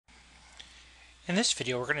In this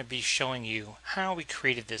video, we're going to be showing you how we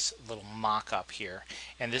created this little mock-up here.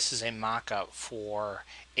 And this is a mock-up for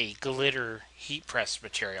a glitter heat press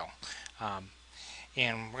material. Um,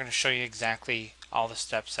 and we're going to show you exactly all the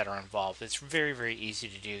steps that are involved. It's very, very easy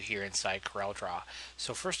to do here inside CorelDRAW.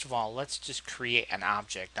 So first of all, let's just create an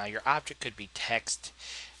object. Now your object could be text,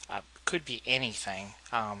 could be anything.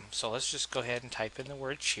 So let's just go ahead and type in the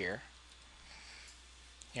word cheer.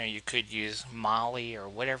 You could use Molly or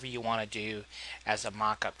whatever you want to do as a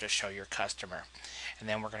mock-up to show your customer. And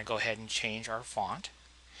then we're going to go ahead and change our font.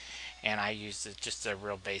 And I use just a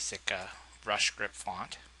real basic brush script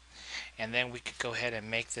font. And then we could go ahead and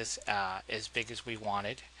make this as big as we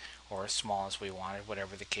wanted or as small as we wanted,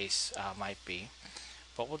 whatever the case might be.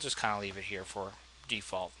 But we'll just kind of leave it here for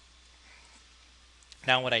default.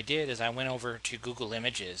 Now what I did is I went over to Google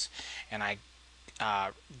Images and I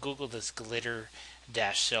Googled this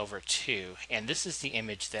glitter-silver 2, and this is the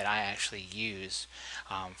image that I actually use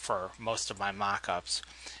for most of my mock-ups.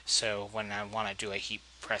 So when I want to do a heat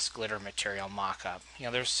press glitter material mock-up,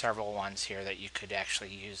 there's several ones here that you could actually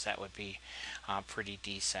use that would be pretty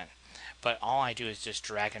decent. But all I do is just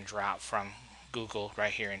drag and drop from Google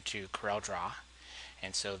right here into CorelDRAW,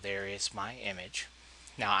 and so there is my image.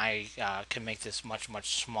 Now I can make this much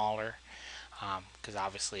smaller because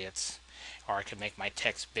obviously or I could make my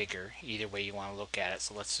text bigger. Either way you want to look at it.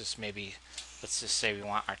 So let's just say we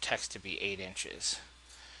want our text to be 8 inches.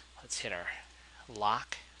 Let's hit our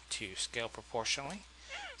lock to scale proportionally.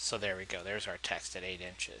 So there we go. There's our text at 8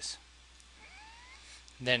 inches.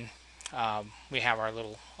 Then we have our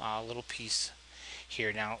little piece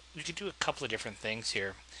here. Now we could do a couple of different things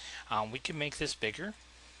here. We can make this bigger.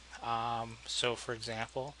 So for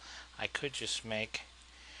example, I could just make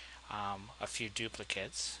a few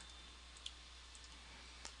duplicates.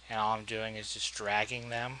 And all I'm doing is just dragging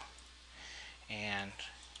them and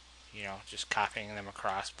just copying them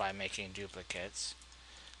across by making duplicates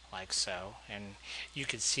like so. And you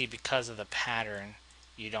can see because of the pattern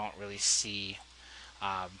you don't really see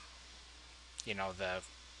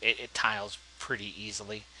it tiles pretty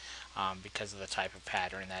easily because of the type of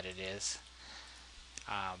pattern that it is.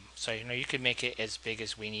 So you can make it as big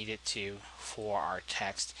as we need it to for our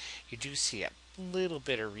text. You do see a little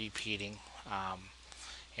bit of repeating.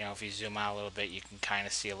 If you zoom out a little bit, you can kind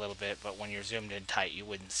of see a little bit, but when you're zoomed in tight, you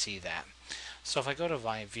wouldn't see that. So if I go to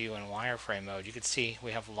view in wireframe mode, you can see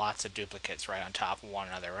we have lots of duplicates right on top of one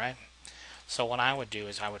another, right? So what I would do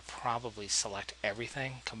is I would probably select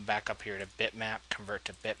everything, come back up here to bitmap, convert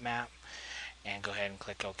to bitmap, and go ahead and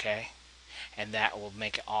click OK. And that will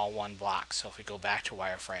make it all one block. So if we go back to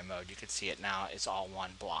wireframe mode, you can see it now is all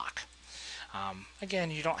one block.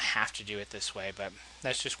 Again, you don't have to do it this way, but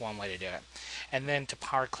that's just one way to do it. And then to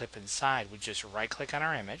power clip inside, we just right click on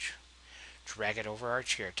our image, drag it over our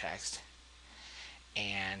cheer text,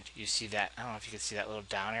 and you see that, I don't know if you can see that little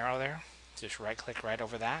down arrow there, just right click right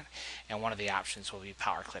over that, and one of the options will be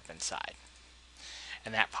power clip inside,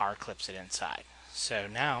 and that power clips it inside. So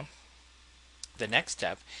now the next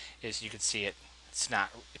step is, you can see it's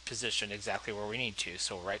not positioned exactly where we need to,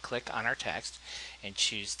 so right click on our text and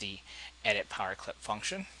choose the edit power clip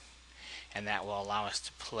function, and that will allow us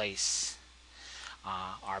to place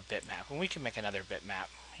our bitmap. And we can make another bitmap,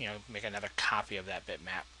 make another copy of that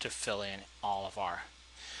bitmap to fill in all of our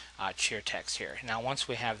cheer text here. Now once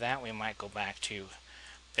we have that, we might go back to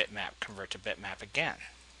bitmap, convert to bitmap again,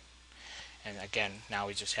 and again now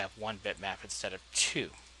we just have one bitmap instead of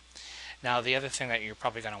two. Now the other thing that you're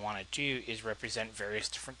probably going to want to do is represent various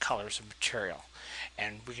different colors of material,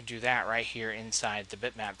 and we can do that right here inside the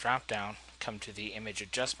bitmap drop down. Come to the image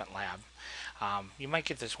adjustment lab. You might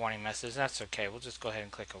get this warning message. That's okay. We'll just go ahead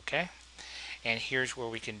and click OK, and here's where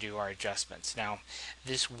we can do our adjustments. Now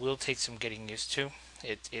this will take some getting used to.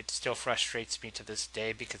 It still frustrates me to this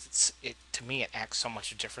day because to me it acts so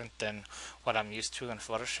much different than what I'm used to in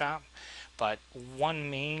Photoshop. But one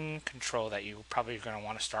main control that you're probably going to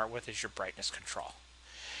want to start with is your brightness control.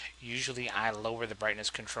 Usually I lower the brightness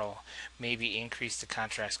control, maybe increase the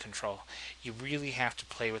contrast control. You really have to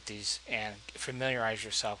play with these and familiarize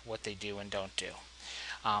yourself what they do and don't do.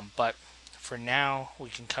 But for now, we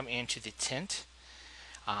can come into the tint,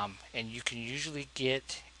 and you can usually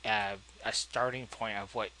get a starting point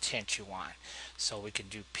of what tint you want. So we can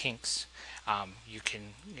do pinks. You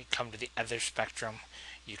can come to the other spectrum.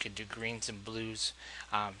 You can do greens and blues.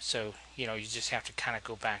 So you just have to kind of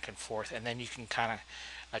go back and forth, and then you can kind of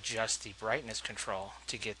adjust the brightness control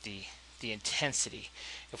to get the intensity.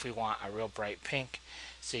 If we want a real bright pink,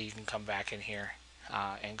 so you can come back in here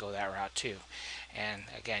and go that route too. And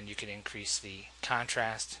again, you can increase the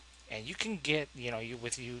contrast, and you can get,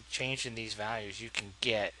 with you changing these values, you can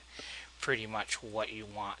get pretty much what you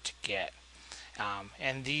want to get.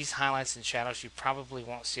 And these highlights and shadows, you probably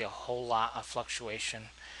won't see a whole lot of fluctuation.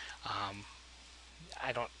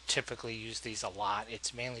 I don't typically use these a lot.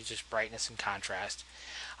 It's mainly just brightness and contrast.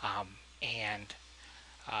 Um, and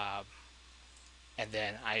uh, and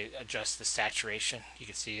then I adjust the saturation. You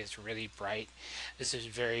can see it's really bright. This is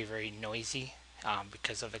very, very noisy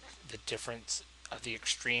because of the difference of the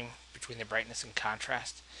extreme between the brightness and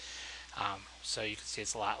contrast. So you can see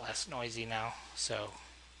it's a lot less noisy now. So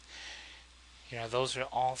those are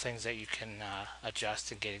all things that you can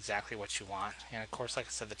adjust and get exactly what you want. And of course, like I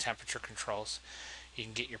said, the temperature controls. You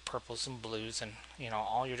can get your purples and blues, and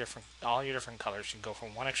all your different colors. You can go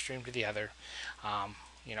from one extreme to the other.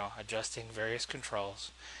 Adjusting various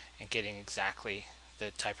controls and getting exactly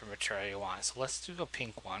the type of material you want. So let's do a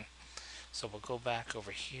pink one. So we'll go back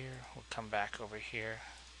over here. We'll come back over here.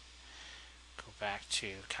 Go back to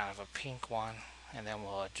kind of a pink one, and then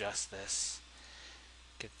we'll adjust this.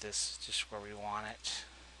 Get this just where we want it.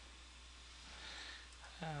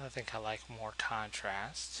 I think I like more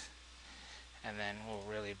contrast. And then we'll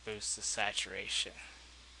really boost the saturation.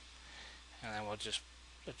 And then we'll just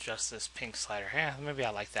adjust this pink slider. Yeah, maybe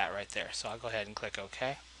I like that right there. So I'll go ahead and click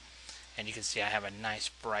OK. And you can see I have a nice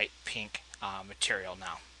bright pink material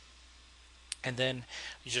now. And then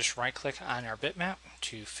you just right click on our bitmap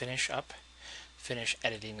to finish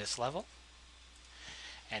editing this level.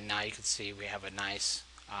 And now you can see we have a nice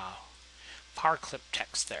power clip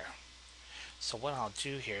text there. So what I'll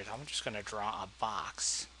do here is I'm just going to draw a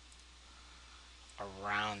box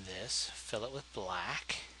around this, fill it with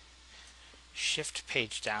black, shift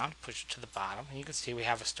page down, push it to the bottom, and you can see we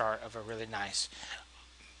have a start of a really nice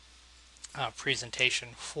presentation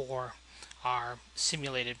for our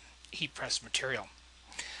simulated heat press material.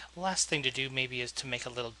 The last thing to do maybe is to make a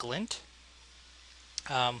little glint,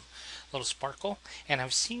 a little sparkle. And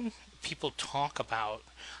I've seen people talk about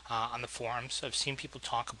on the forums, I've seen people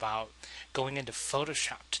talk about going into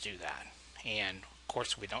Photoshop to do that. And of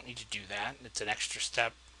course we don't need to do that. It's an extra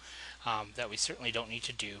step that we certainly don't need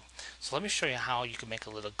to do. So let me show you how you can make a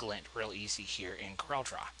little glint real easy here in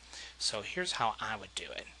CorelDRAW. So here's how I would do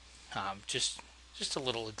it. Just a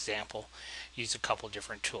little example. Use a couple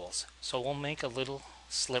different tools. So we'll make a little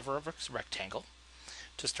sliver of a rectangle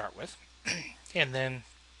to start with, and then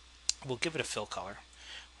we'll give it a fill color.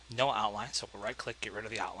 No outline, so we'll right click, get rid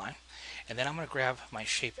of the outline, and then I'm going to grab my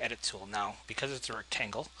shape edit tool. Now because it's a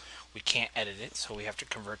rectangle, we can't edit it, so we have to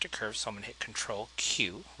convert to curves. So I'm going to hit Control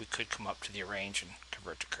Q. We could come up to the arrange and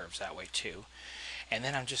convert to curves that way too. And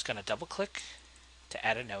then I'm just going to double click to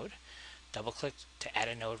add a node, double click to add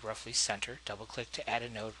a node roughly center, double click to add a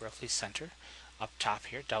node roughly center. Up top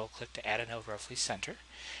here, double click to add a node roughly center,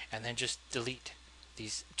 and then just delete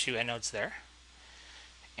these two end nodes there,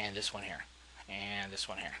 and this one here, and this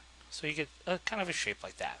one here. So you get kind of a shape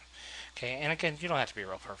like that. Okay, and again, you don't have to be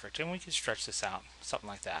real perfect, and we can stretch this out, something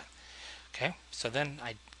like that. Okay, so then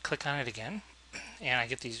I click on it again, and I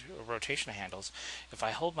get these rotation handles. If I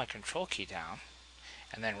hold my control key down,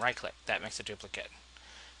 and then right click, that makes a duplicate,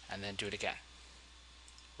 and then do it again.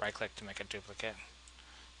 Right click to make a duplicate.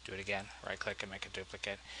 Do it again, right click and make a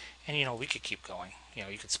duplicate. And we could keep going.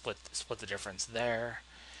 You could split the difference there,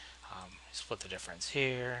 split the difference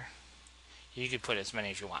here. You could put as many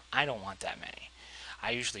as you want. I don't want that many. I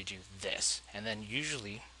usually do this, and then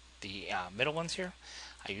usually the middle ones here,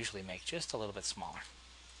 I usually make just a little bit smaller.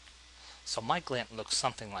 So my glint looks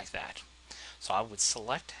something like that. So I would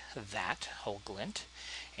select that whole glint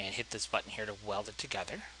and hit this button here to weld it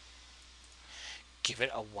together. Give it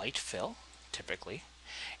a white fill, typically,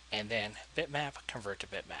 and then bitmap, convert to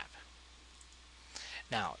bitmap.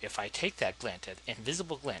 Now if I take that glint, an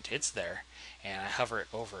invisible glint, it's there, and I hover it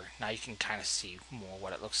over, now you can kind of see more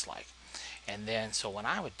what it looks like. And then so what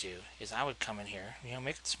I would do is I would come in here,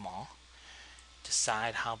 make it small,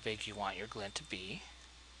 decide how big you want your glint to be,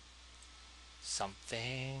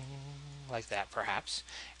 something like that perhaps,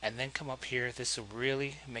 and then come up here. This will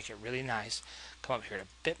really make it really nice. Come up here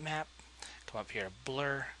to bitmap, come up here to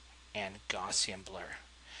blur, and Gaussian blur.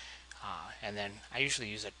 And then I usually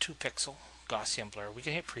use a 2 pixel Gaussian blur. We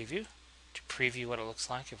can hit preview to preview what it looks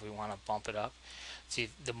like if we want to bump it up. See,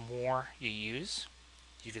 the more you use,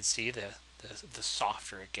 you can see the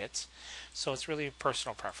softer it gets. So it's really a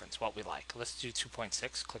personal preference, what we like. Let's do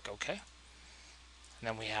 2.6, click OK. And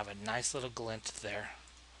then we have a nice little glint there.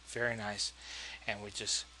 Very nice. And we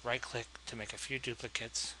just right click to make a few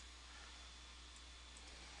duplicates.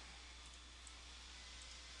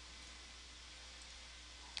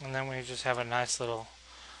 And then we just have a nice little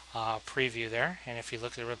preview there. And if you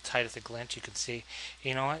look real tight at the glint, you can see,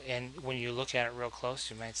 and when you look at it real close,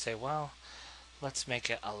 you might say, well, let's make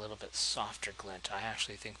it a little bit softer glint. I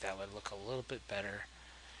actually think that would look a little bit better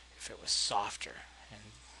if it was softer. And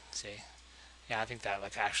see, yeah, I think that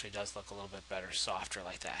like actually does look a little bit better softer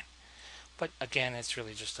like that. But again, it's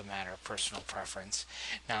really just a matter of personal preference.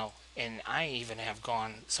 Now, and I even have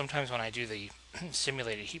gone, sometimes when I do the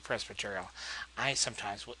simulated heat press material, I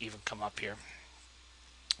sometimes will even come up here,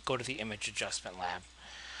 go to the image adjustment lab,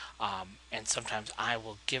 and sometimes I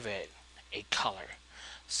will give it a color.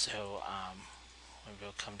 So maybe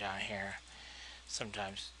we'll come down here,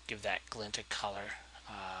 sometimes give that glint a color.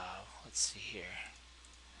 Let's see here.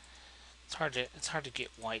 It's hard to get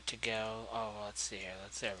white to go. Oh, let's see here.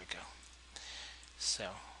 There we go. So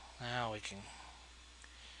now we can.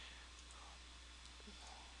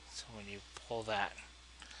 So when you pull that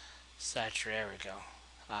saturate, there we go.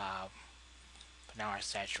 But now our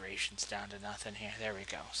saturation's down to nothing here. There we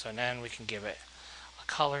go. So then we can give it a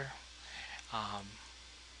color.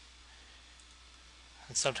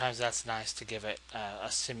 And sometimes that's nice to give it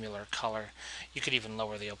a similar color. You could even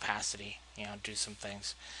lower the opacity, do some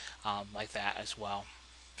things like that as well.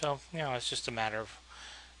 So, it's just a matter of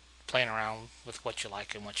playing around with what you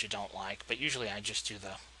like and what you don't like. But usually I just do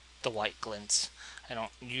the white glints. I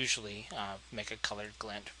don't usually make a colored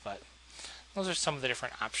glint, but those are some of the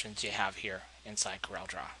different options you have here inside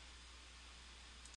CorelDRAW.